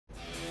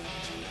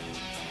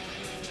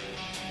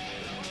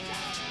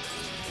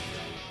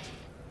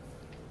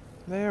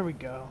There we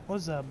go.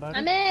 What's up, buddy?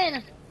 I'm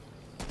in!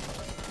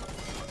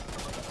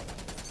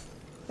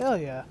 Hell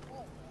yeah.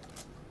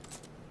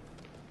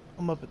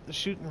 I'm up at the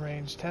shooting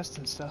range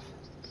testing stuff.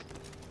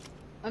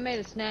 I made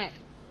a snack.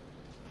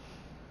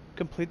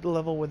 Complete the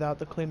level without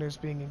the cleaners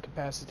being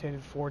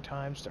incapacitated 4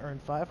 times to earn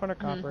 500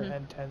 copper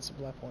and 10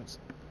 supply points.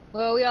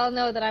 Well, we all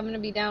know that I'm gonna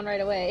be down right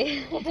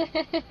away.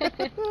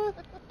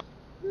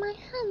 My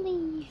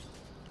honey.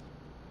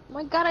 Oh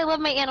my god, I love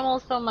my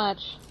animals so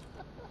much.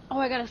 Oh,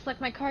 I gotta select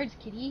my cards,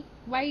 kitty.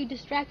 Why are you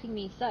distracting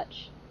me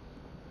such?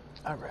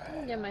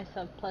 Alright. Give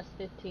myself plus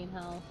 15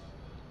 health.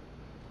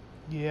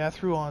 Yeah, I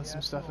threw on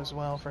some stuff as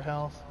well for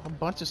health. A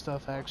bunch of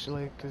stuff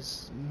actually,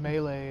 because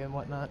melee and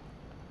whatnot.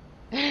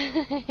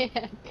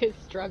 Yeah, good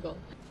struggle.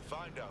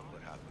 Find out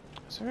what happened.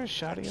 Is there a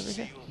shotty over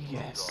here?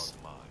 Yes.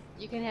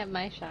 You can have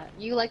my shot.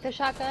 You like the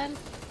shotgun?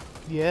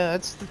 Yeah,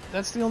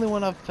 that's the only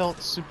one I've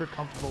felt super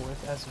comfortable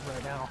with as of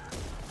right now.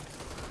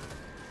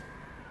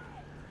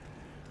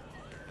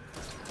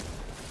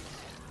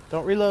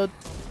 Don't reload.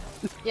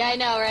 Yeah, I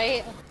know,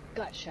 right?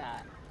 Got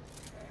shot.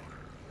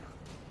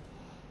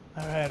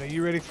 Alright, are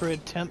you ready for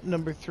attempt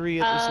number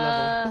 3 at this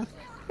level?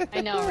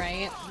 I know,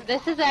 right?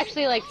 This is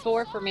actually like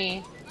 4 for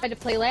me. I had to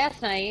play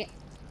last night,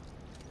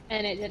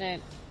 and it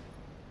didn't.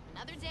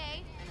 Another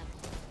day.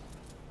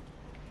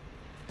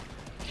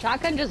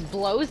 Shotgun just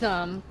blows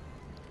them.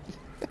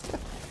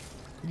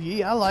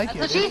 Yeah, I like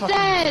That's it. what she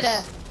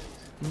said!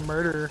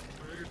 Murder.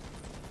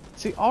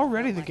 See,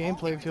 already the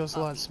gameplay feels a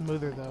lot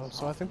smoother though,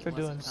 so I think they're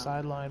doing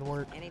sideline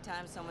work.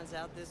 Anytime someone's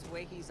out this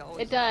way, he's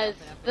always It does.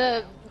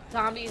 The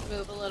zombies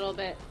move a little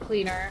bit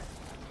cleaner,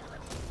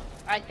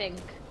 I think.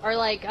 Or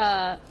like,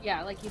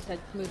 yeah, like you said,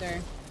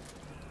 smoother.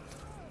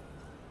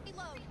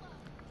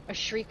 A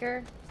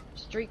shrieker?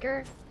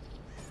 Streaker?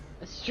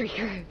 A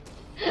streaker.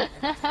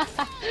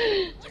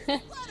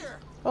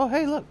 Oh,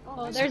 hey, look.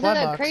 Oh, there's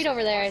Supply a box. crate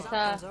over there I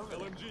saw.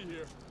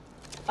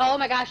 Oh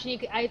my gosh,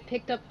 and I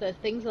picked up the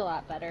things a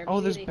lot better.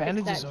 Oh, Maybe there's they fixed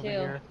bandages that over too.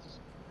 here.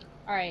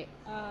 Alright,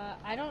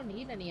 I don't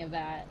need any of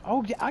that.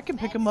 Oh, yeah, I can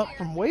pick them up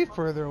from way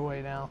further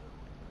away now.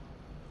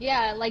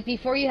 Yeah, like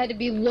before you had to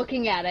be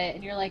looking at it,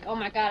 and you're like, oh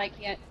my god, I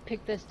can't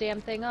pick this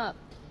damn thing up.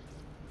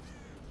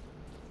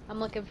 I'm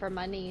looking for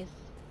monies.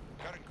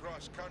 Cutting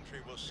cross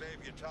country will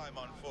save you time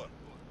on foot.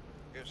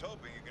 Here's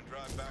hoping you can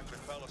drive back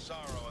with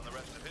Belisaro and the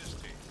rest of his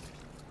team.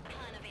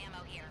 ton of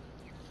ammo here.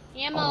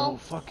 Ammo! Oh,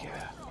 fuck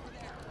yeah.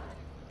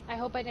 I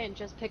hope I didn't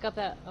just pick up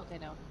that. Okay,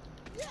 no.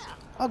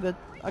 All good.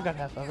 I got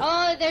half of it.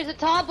 Oh, there's a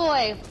tall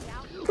boy!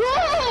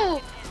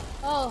 Whoa!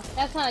 Oh,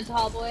 that's not a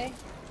tall boy.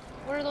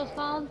 What are those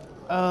called?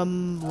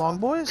 Long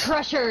boys?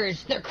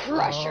 Crushers! They're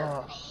crushers!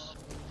 Oh.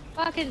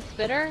 Fucking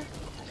spitter.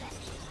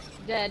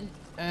 Dead.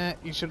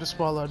 You should have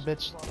swallowed,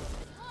 bitch.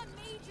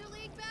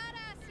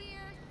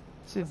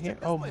 What's in here?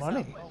 Oh,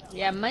 money.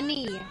 Yeah,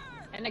 money.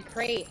 And a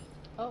crate.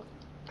 Oh,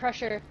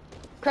 crusher.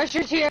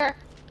 Crusher's here!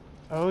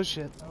 Oh,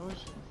 shit. Oh,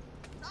 shit.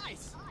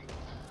 Nice.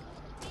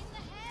 In the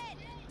head.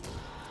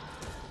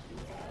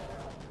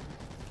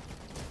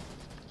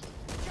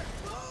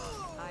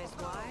 Eyes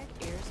wide,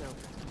 ears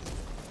open.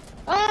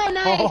 Oh,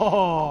 nice!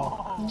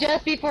 Oh.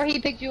 Just before he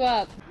picked you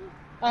up.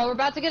 Oh, we're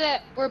about to get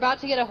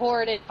a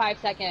horde in 5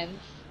 seconds.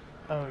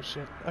 Oh,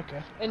 shit.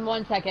 Okay. In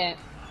 1 second.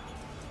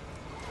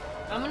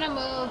 I'm gonna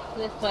move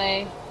this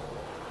way.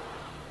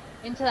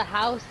 Into the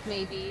house,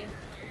 maybe.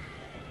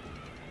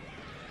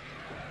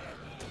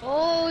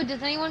 Oh,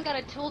 does anyone got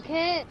a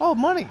toolkit? Oh,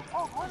 money.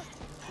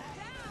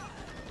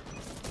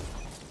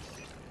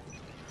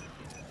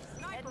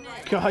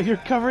 God, you're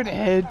covered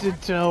head to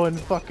toe in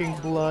fucking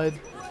blood.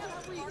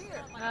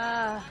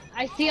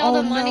 I see all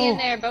the money no. in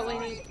there, but we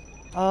need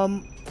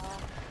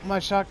My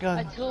shotgun.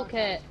 a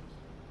toolkit.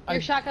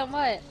 Your shotgun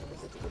what?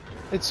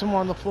 It's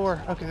somewhere on the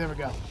floor. Okay, there we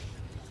go.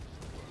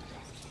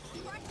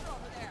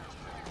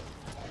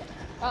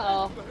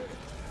 Uh-oh.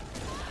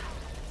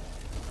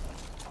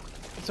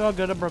 It's all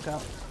good, I broke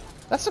out.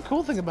 That's the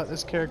cool thing about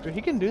this character.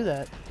 He can do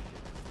that.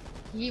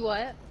 Ye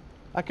what?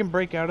 I can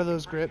break out of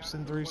those grips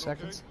in 3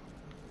 seconds.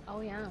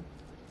 Oh, yeah.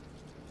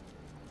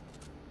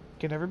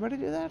 Can everybody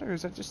do that, or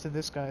is that just a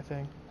this guy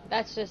thing?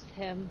 That's just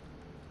him.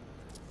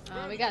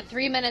 We got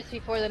 3 minutes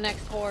before the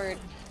next horde.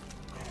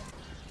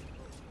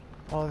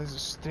 Oh, there's a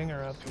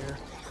stinger up here.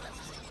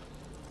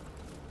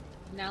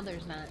 Now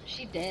there's not.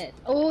 She did.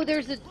 Oh,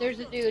 there's a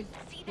dude.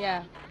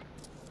 Yeah.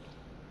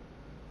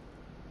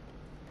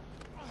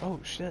 Oh,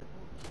 shit.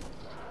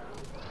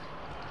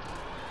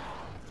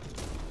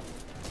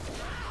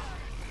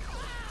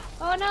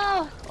 Oh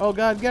no! Oh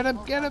god, get him,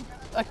 get him!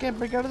 I can't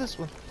break out of this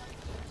one.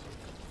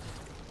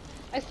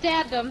 I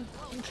stabbed him.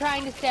 I'm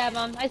trying to stab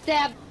him. I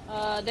stabbed.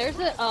 There's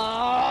a.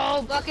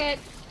 Oh, bucket.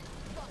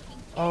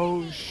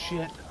 Oh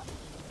shit.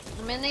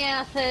 I'm in the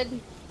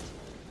acid.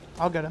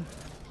 I'll get him.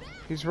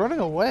 He's running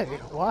away.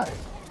 Why?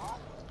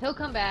 He'll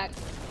come back.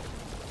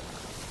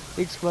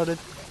 He exploded.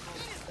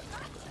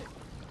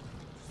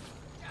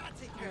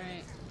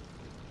 Alright.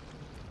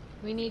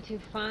 We need to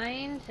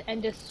find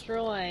and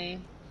destroy.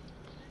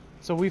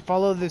 So we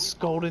follow this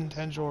golden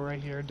tendril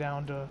right here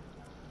down to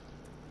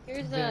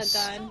Here's this.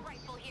 a gun.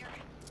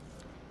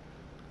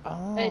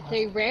 Oh, But it's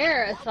a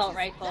rare assault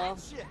rifle. I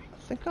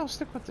think I'll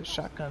stick with the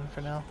shotgun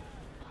for now.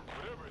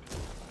 Whatever it is,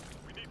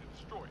 we need to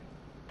destroy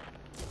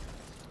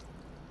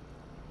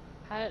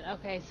it.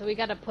 Okay, so we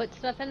gotta put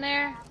stuff in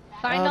there,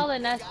 find all the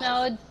nest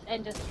nodes,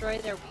 and destroy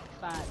their weak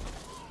spots.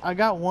 I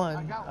got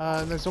one.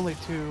 There's only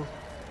two.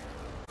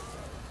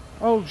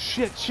 Oh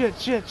shit! Shit!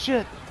 Shit!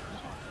 Shit!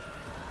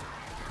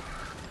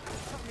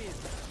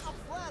 I'm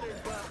flattered,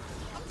 but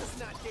I'm just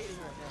not dating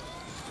right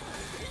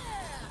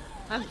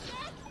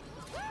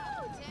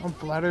now. I'm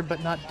flattered,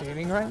 but not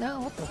dating right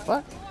now. What the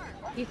fuck?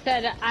 He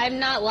said, "I'm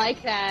not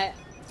like that.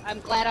 I'm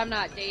glad I'm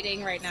not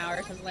dating right now,"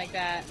 or something like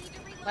that.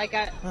 Like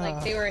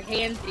like they were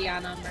handsy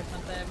on him or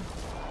something.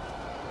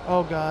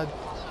 Oh god.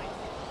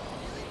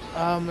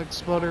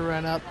 Exploder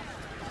ran up.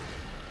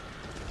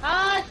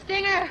 Ah,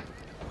 stinger!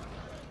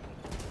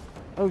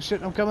 Oh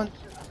shit! I'm coming.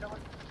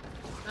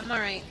 I'm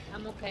alright.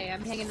 I'm okay.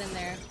 I'm hanging in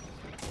there.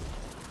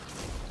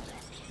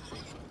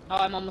 Oh,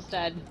 I'm almost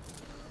dead.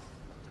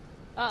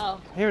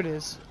 Uh-oh. Here it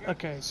is.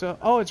 Okay, so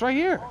it's right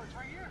here.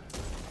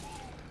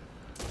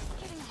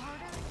 Getting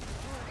harder?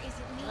 Or is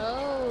it me?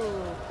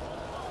 Oh.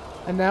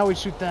 And now we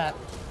shoot that.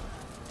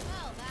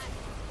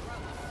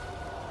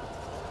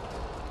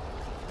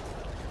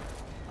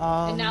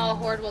 And now a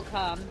horde will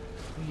come.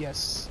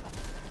 Yes.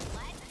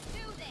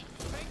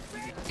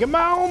 Come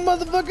on,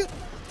 motherfucker!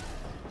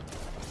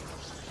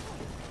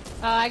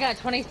 Oh, I got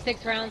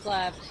 26 rounds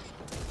left.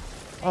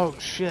 Oh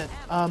shit.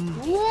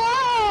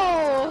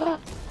 Whoa!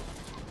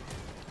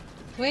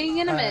 Swing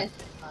and a miss.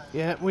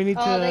 Yeah, we need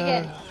Oh, to. they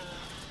get.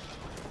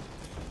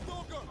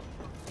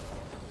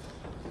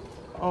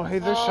 Oh, hey,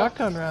 there's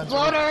shotgun rounds.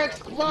 Exploder!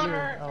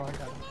 Exploder! Oh, I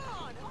got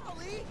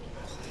it.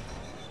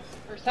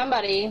 For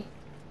somebody.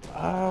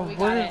 We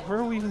got it. Where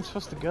are we even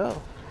supposed to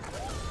go?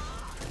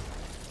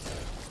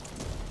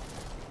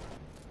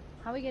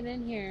 How we get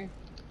in here?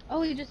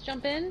 Oh, you just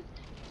jump in?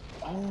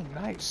 Oh,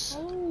 nice.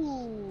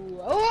 Oh!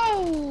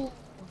 Oh!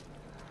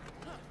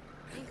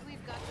 Think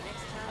we've got the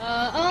next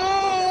time.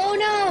 Oh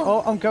no!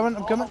 Oh, I'm coming.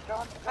 I'm coming.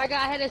 I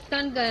had a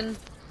stun gun.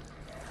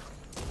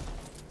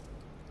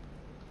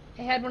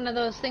 I had one of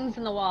those things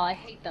in the wall. I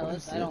hate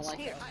those. I don't like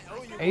it.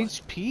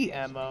 HP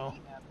ammo.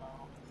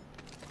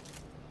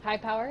 High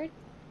powered?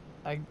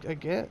 I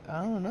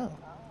don't know.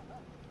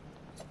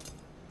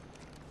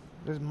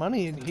 There's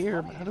money in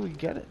here, but how do we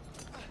get it?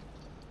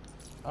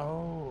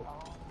 Oh.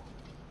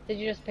 Did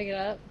you just pick it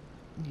up?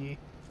 Yeah.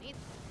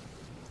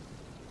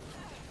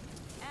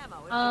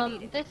 Ammo if we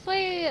need it. This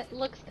way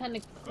looks kind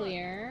of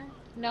clear.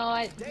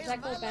 No, does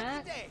that go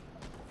back?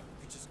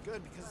 Which is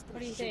good because it's been What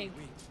do a you shitty think?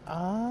 week.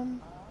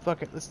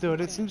 Fuck it. Let's do it.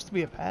 It seems to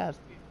be a path.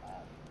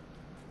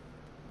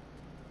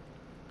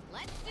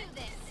 Let's do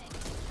this.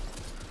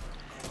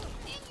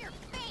 In your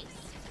face.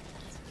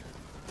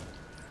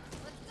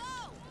 Let's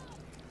go.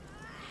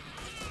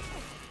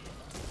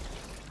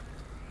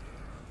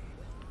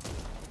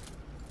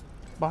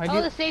 Behind Oh,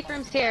 you. the safe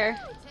room's here.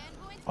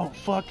 Oh,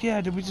 fuck yeah.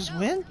 Did we just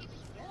win?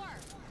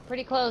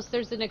 Pretty close.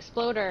 There's an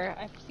exploder.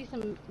 I see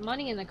some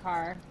money in the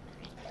car.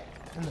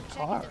 In the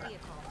car.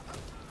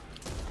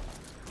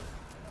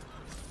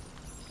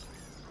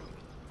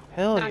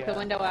 Hell Knock the yeah.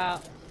 window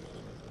out.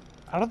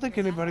 I don't think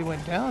anybody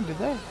went down, did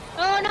they?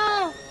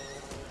 Oh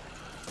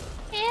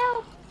no!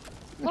 Ew!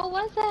 What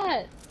was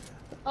that?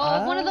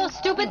 Oh, one of those I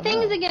stupid don't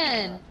things know.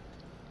 again.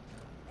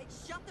 Hey,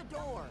 shut the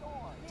door.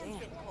 Damn, we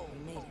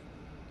made it.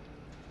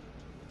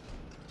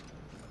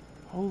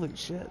 Holy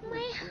shit.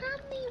 My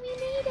honey, we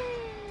made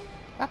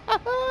it.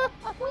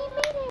 We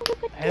made it. We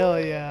could Hell do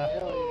it. yeah.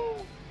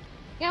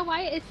 Yeah,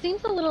 why? It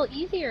seems a little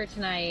easier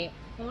tonight.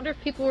 I wonder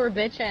if people were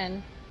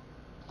bitching.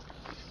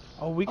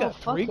 Oh, we got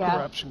fuck 3 yeah.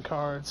 corruption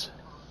cards.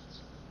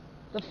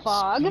 The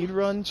fog.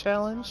 Speedrun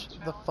challenge,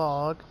 the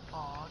fog,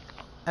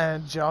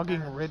 and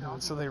jogging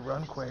ridden, so they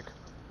run quick.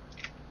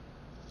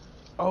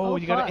 Oh, Oh,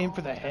 you gotta fuck. aim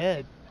for the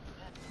head.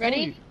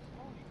 Ready?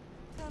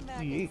 Come back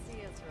Yeet. and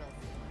see us,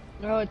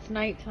 Rawsome. Oh, it's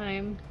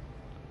nighttime.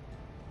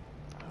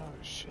 Oh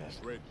shit.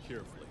 Tread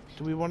carefully.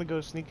 Do we want to go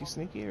sneaky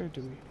sneaky, or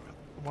do we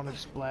want to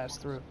just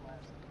blast through?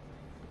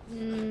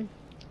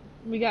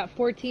 We got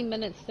 14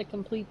 minutes to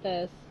complete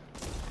this.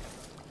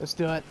 Let's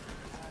do it.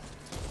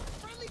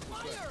 Friendly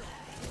fire!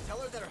 Tell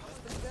her that her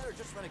husband's dead or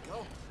just let it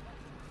go.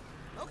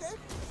 Okay,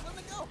 just let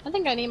it go. I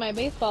think I need my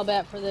baseball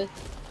bat for this.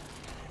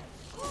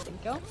 There you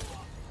go.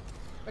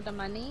 For the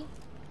money.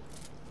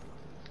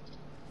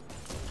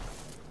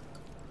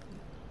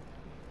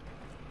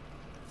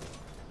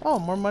 Oh,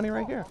 more money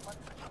right here.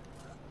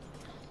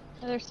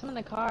 Oh, there's some in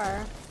the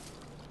car.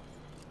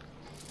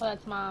 Oh,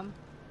 that's mom.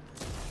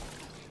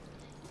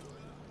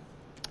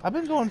 I've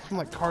been going from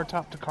like car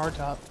top to car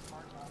top.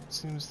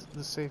 Seems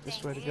the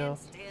safest way to go.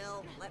 Stand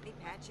still. Let me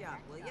patch you up,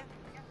 will you?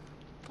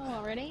 Oh,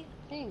 already?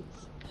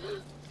 Thanks.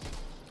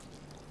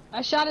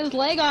 I shot his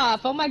leg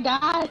off. Oh my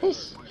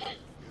gosh.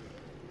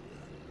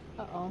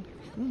 Uh-oh.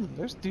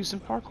 There's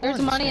decent parkour.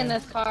 There's money in game.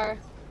 this car.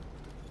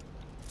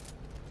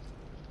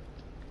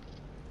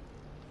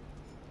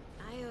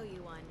 I owe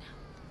you one.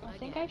 I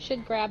think I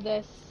should grab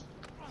this.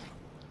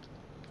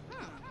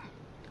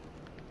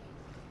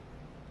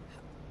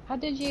 How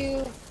did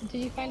you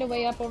find a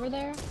way up over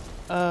there?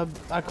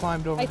 I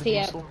climbed over I the see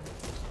it. diesel.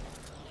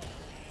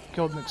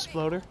 Killed an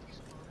exploder.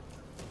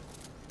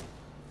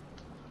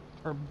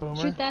 Or boomer.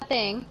 Shoot that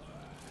thing.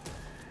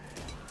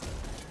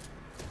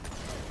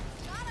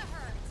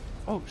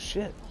 Oh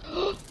shit.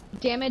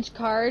 Damaged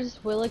cars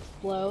will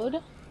explode.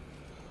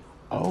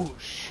 Oh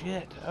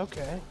shit.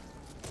 Okay.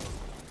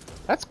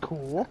 That's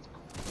cool.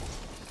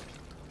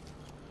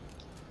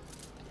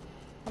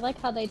 I like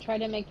how they try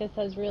to make this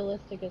as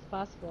realistic as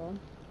possible.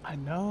 I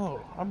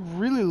know. I'm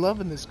really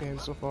loving this game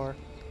so far.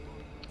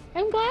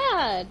 I'm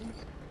glad.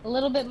 A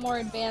little bit more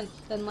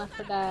advanced than Left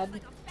 4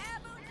 Dead.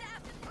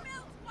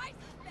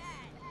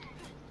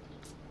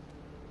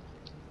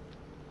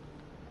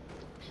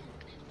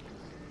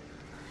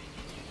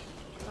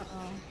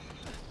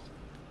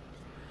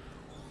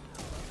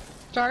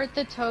 Start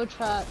the tow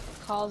truck,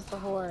 calls the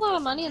horse. A lot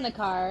of money in the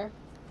car.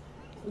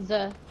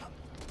 Yeah.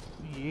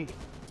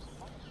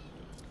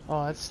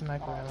 Oh, that's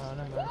sniper ammo.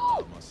 Never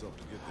mind.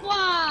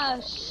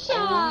 Wow,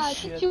 shot!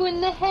 shit. Hit you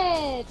in the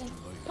head!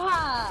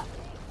 Pop!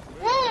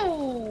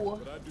 Whoa!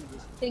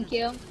 Thank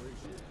you.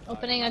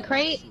 Opening a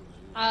crate.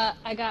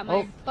 I got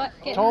my butt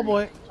getting... Tall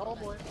boy.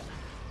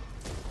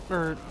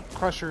 Or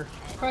crusher.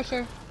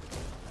 Crusher.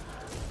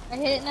 I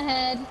hit it in the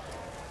head.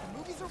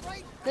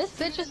 This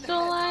bitch is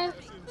still alive.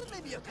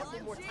 Maybe a couple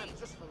more times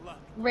just for luck.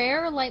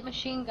 Rare light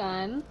machine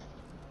gun.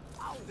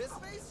 Oh, this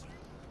face?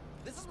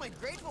 This is my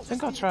grateful. I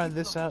think I'll try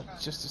this out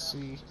just to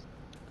see.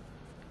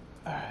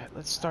 Alright,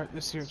 let's start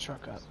this here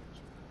truck up.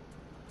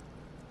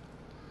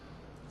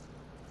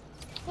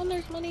 Oh,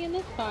 there's money in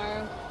this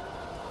car.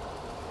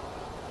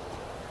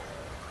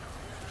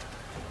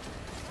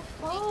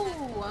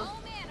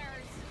 Oh!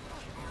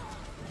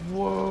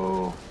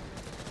 Whoa.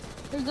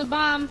 There's a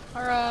bomb,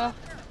 or a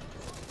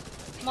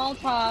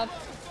Molotov.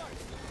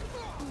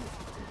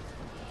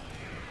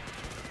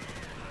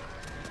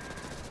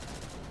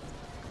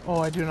 Oh,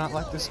 I do not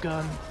like this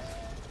gun.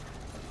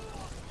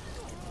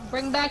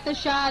 Bring back the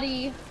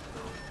shoddy.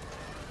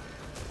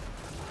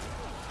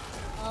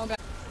 Oh god.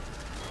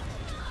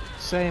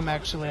 Same,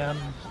 actually. I'm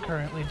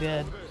currently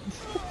dead.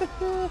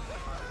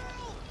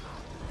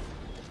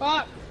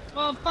 Fuck!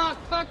 Oh fuck!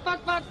 Fuck!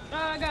 Fuck! Fuck! Oh,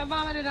 I got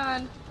vomited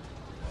on.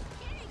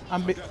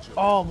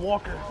 Oh,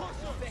 Walker.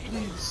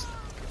 Please.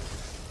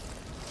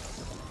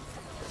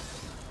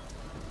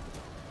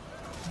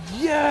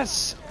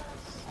 Yes!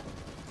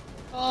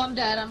 Oh, I'm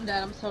dead. I'm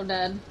dead. I'm so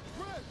dead.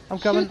 I'm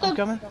coming. Shoot I'm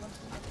them. coming.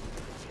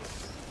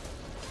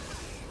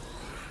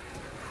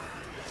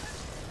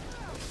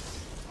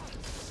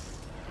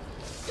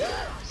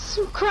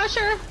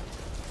 Crusher!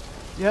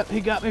 Yep, he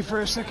got me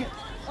for a second.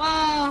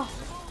 Oh!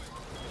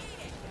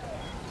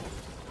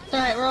 It's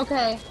alright, we're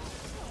okay.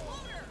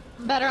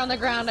 I'm better on the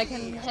ground. I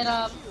can hit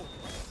up.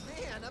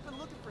 Man, I've been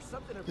looking for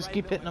something to Just brighten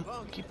keep up hitting my him.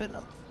 bunk. Keep hitting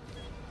him.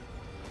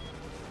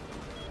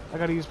 I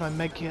gotta use my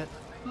med kit.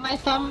 My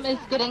thumb is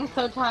getting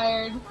so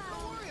tired.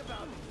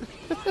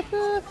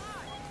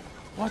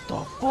 What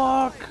the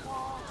fuck?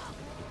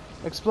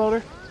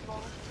 Exploder?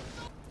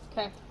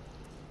 Okay.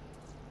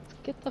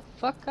 Let's get the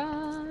fuck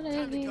out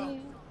of here.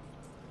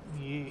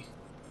 Yeah.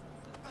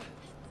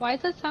 Why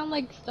does it sound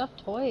like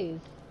stuffed toys?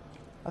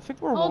 I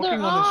think we're Oh, there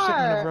walking on a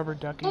shipment are! of rubber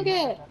duckies. Look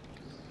at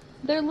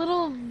they're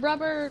little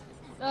rubber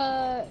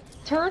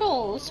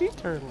turtles. Sea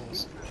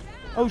turtles.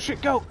 Oh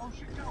shit, go!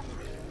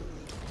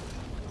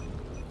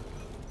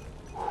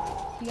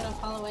 You gonna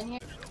follow in here?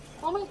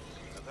 Oh my! I've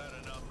had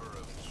a number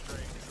of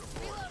strange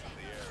reports from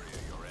the area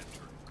you're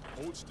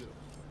entering. Hold still.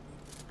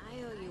 I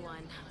owe you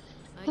one.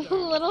 The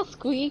little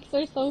squeaks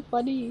are so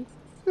funny.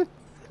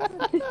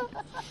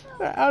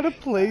 They're out of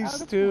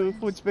place too,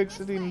 which makes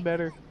it even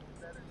better.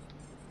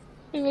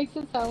 It makes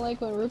it sound like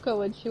when Ruka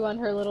would chew on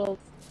her little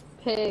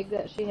pig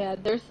that she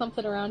had. There's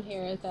something around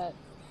here, is that?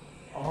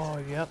 Oh,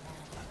 yep.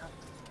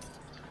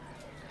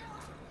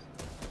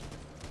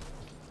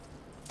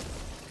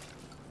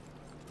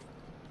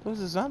 There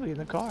was a zombie in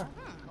the car.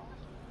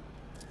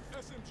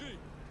 SMG.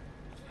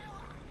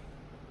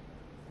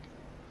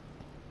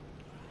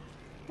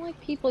 I like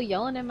people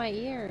yelling in my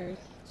ears.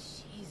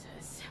 Jesus.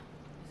 Is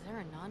there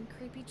a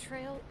non-creepy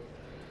trail?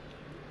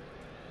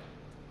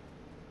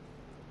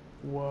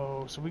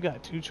 Whoa, so we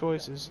got two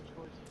choices.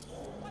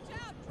 Watch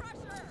out,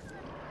 Crusher!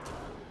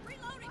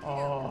 Reloading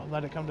Oh,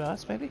 let it come to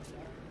us, maybe?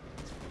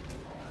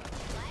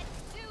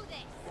 Let's do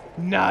this!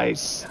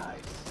 Nice!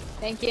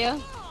 Thank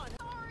you.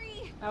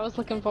 Sorry! I was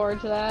looking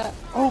forward to that.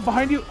 Oh,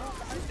 behind you!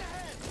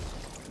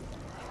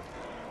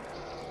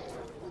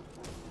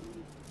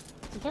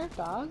 Is there a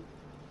dog?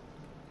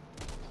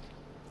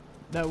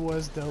 That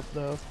was dope,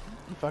 though.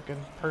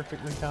 Fucking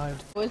perfectly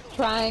timed. I was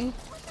trying.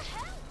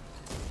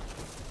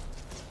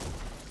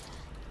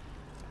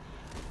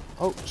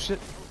 Oh, shit.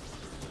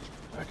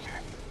 Okay.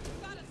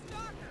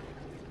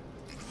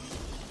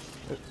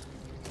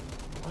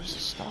 What is a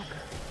stalker?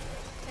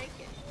 Take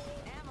it.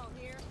 Ammo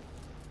here.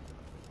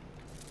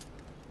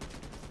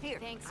 Here.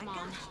 Thanks,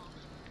 Mom.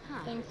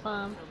 Huh. Thanks,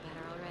 Mom. Feel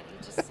better already,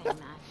 just saying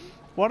that.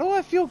 Why do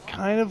I feel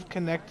kind of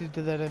connected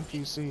to that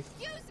NPC?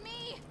 Excuse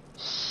me!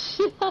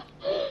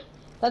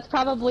 That's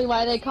probably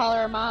why they call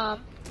her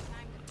mom.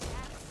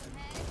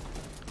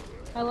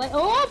 I like.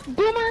 Oh,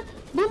 boomer!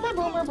 Boomer,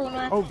 boomer,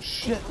 boomer. Oh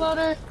shit.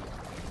 Floater.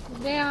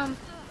 Damn.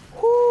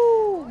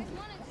 Whoo!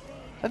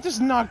 That just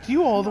knocked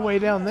you all the way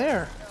down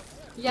there.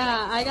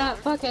 Yeah, I got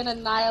fucking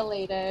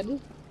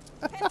annihilated.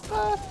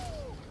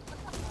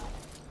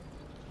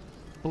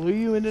 Blew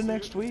you into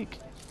next week.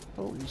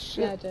 Holy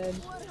shit. Yeah, I did.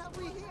 What have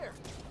we here?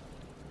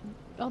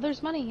 Oh,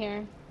 there's money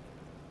here.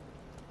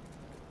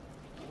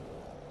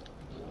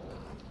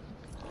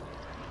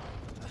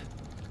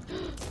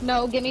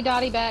 No, give me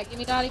Dottie back. Give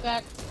me Dottie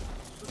back.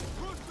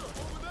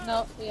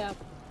 No, yeah.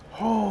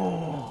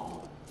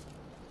 Oh.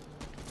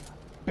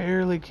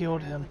 Barely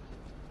killed him.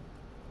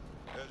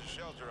 There's a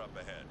shelter up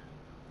ahead.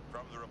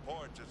 From the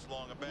reports, it's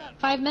long abandoned.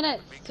 5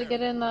 minutes Be to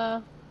get in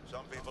the.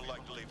 Some people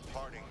like to leave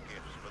parting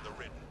gifts for the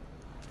ridden,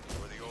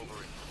 or the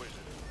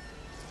over-inquisitive.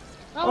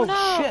 Oh,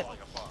 no! Shit. Falling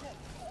apart.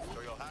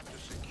 So you'll have to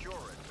secure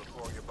it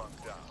before you bunk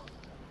down.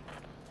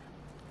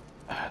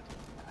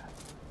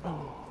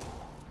 Oh.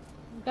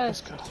 Gotta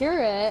Let's go. secure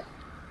it.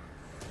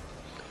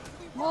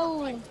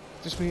 Whoa.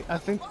 Just me. I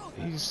think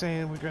he's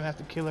saying we're gonna have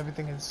to kill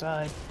everything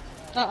inside.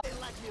 They like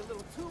me a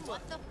little too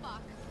much.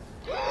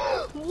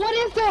 What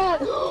is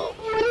that?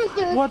 What is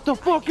this? What the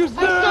fuck is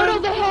I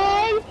startled that? the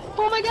hag!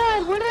 Oh my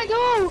god, where did I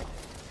go?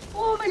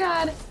 Oh my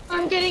god,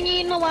 I'm getting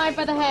eaten alive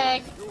by the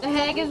hag. The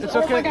hag is. It's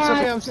oh okay. my It's god.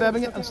 okay. I'm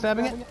stabbing it. I'm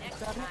stabbing it. Next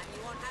time you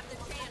won't have the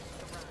chance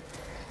to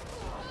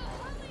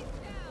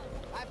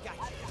run. I've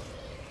got you.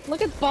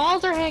 Look, its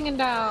balls are hanging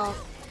down.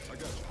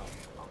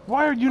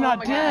 Why are you not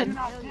my dead?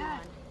 God.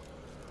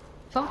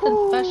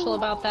 Something special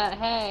about that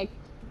hag.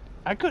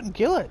 I couldn't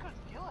kill it.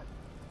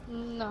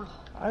 No.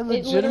 I It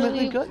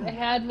legitimately literally couldn't.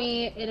 had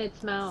me in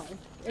its mouth.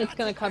 It's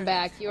gonna come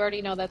back. You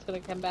already know that's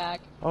gonna come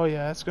back. Oh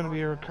yeah, that's gonna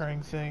be a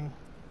recurring thing.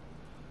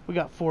 We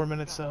got 4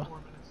 minutes though.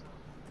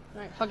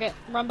 Alright, fuck it.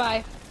 Run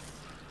by.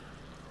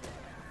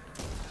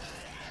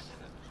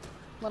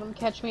 Let them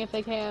catch me if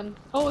they can.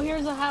 Oh,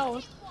 here's a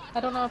house. I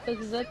don't know if this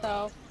is it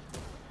though.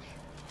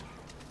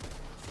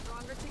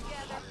 Stronger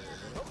together.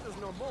 Hope there's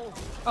no mole.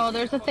 Oh,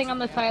 there's a thing on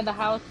the side of the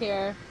house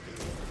here.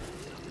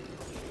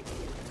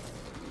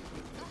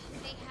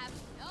 They have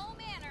no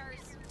manners.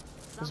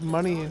 There's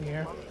money in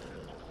here.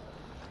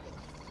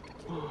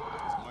 This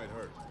might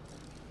hurt.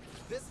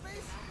 This face?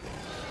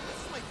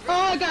 This is my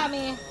Oh, it got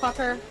me,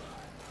 fucker.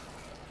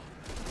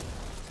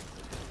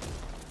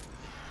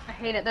 I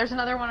hate it. There's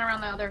another one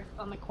around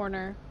on the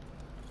corner.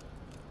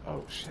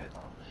 Oh shit.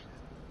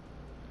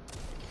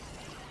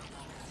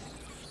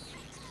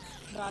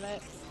 Got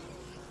it.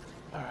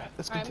 Alright,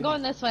 let's Alright, I'm continue.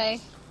 going this way.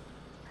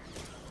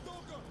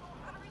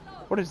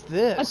 What is A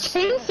this?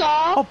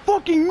 chainsaw? A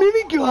fucking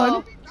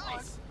minigun!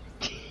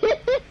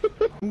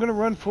 Oh. I'm gonna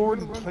run forward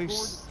and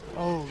place.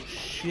 Oh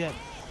shit.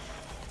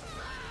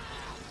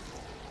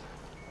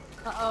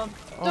 Uh-oh.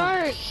 Oh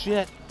Start!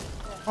 shit.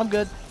 I'm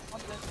good.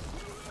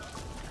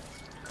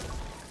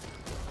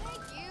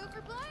 Thank you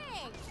for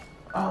playing.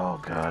 Oh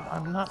god,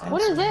 I'm not.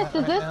 What is answering this? that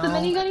Is this right the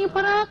now. minigun you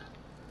put up?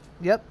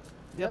 Yep.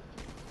 Yep.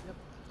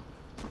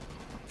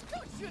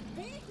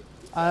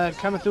 I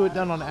kind of threw it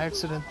down on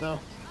accident though.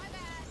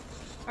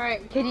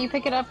 Alright, can you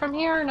pick it up from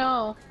here or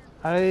no?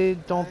 I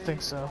don't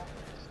think so.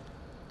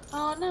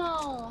 Oh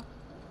no!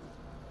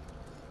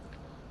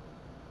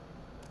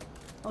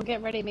 Well,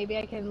 get ready. Maybe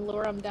I can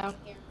lure them down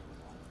here.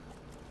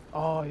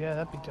 Oh yeah,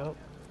 that'd be dope.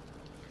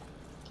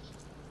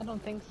 I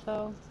don't think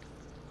so.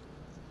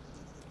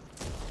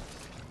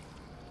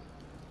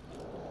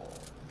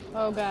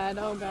 Oh god,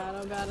 oh god,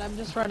 oh god, I'm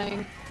just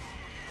running.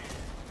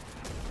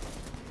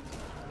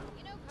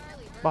 You know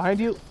Carly Burke Behind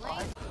you.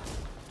 late.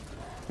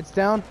 It's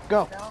down.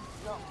 Go.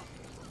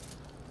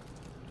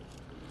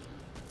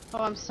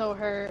 Oh, I'm so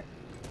hurt.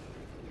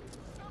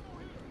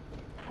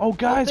 Oh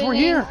guys, we're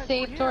Opening here.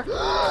 Safe door.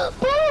 Whoa!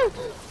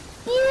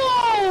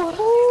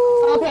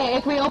 Okay,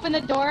 if we open the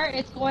door,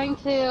 it's going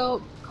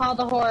to call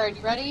the horde.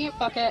 You ready?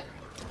 Fuck it.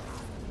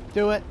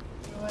 Do it.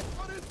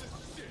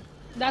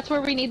 That's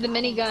where we need the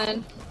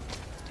minigun.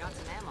 Got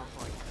some ammo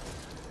for you.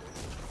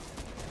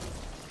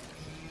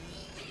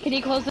 Can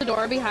you close the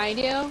door behind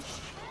you?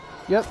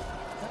 Yep.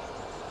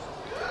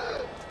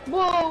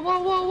 Whoa, whoa,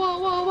 whoa, whoa,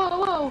 whoa, whoa,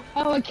 whoa!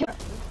 Oh, it killed.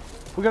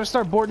 We gotta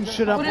start boarding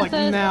shit up What is like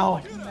this?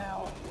 now.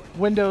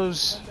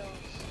 Windows.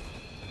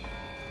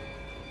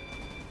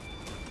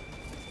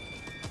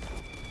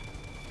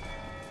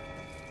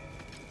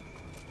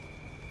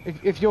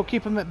 If you'll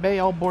keep them at bay,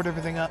 I'll board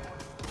everything up.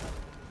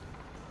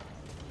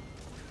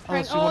 Right.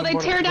 Unless you Oh, wanna they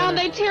board it tear down.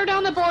 together. They tear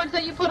down the boards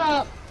that you put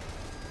up.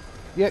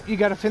 Yep, you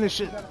gotta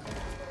finish it.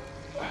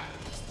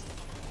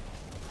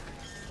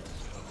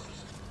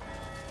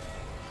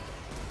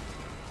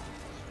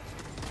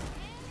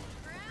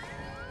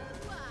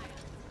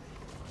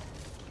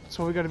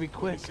 So we gotta be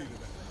quick.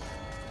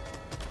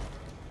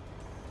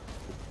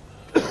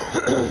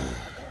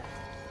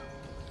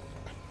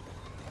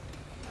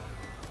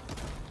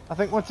 I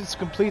think once it's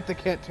complete, they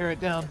can't tear it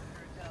down.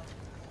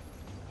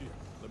 Here,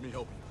 let me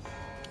help you.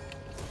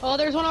 Oh,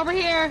 there's one over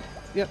here.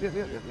 Yep.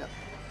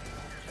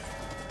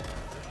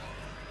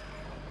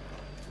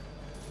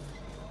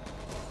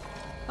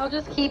 I'll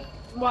just keep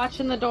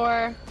watching the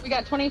door. We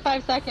got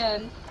 25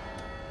 seconds.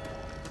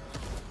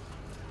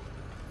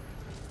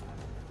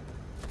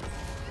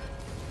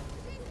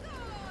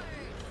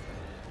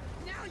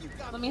 Now you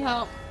got Let me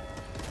help.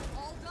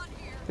 All done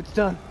here. It's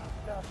done.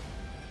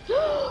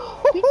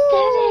 We did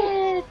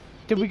it!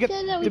 Did we get?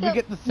 did it. Did we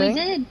get the thing?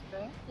 We did.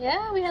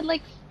 Yeah, we had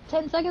like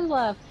 10 seconds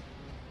left.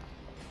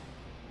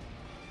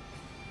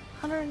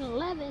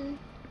 111.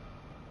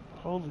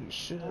 Holy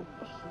shit!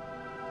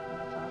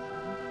 That's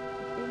awesome.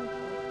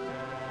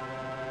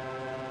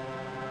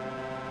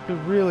 It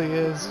really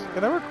is.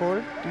 Can I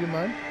record? Do you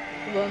mind?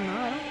 Well, no,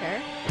 I don't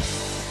care.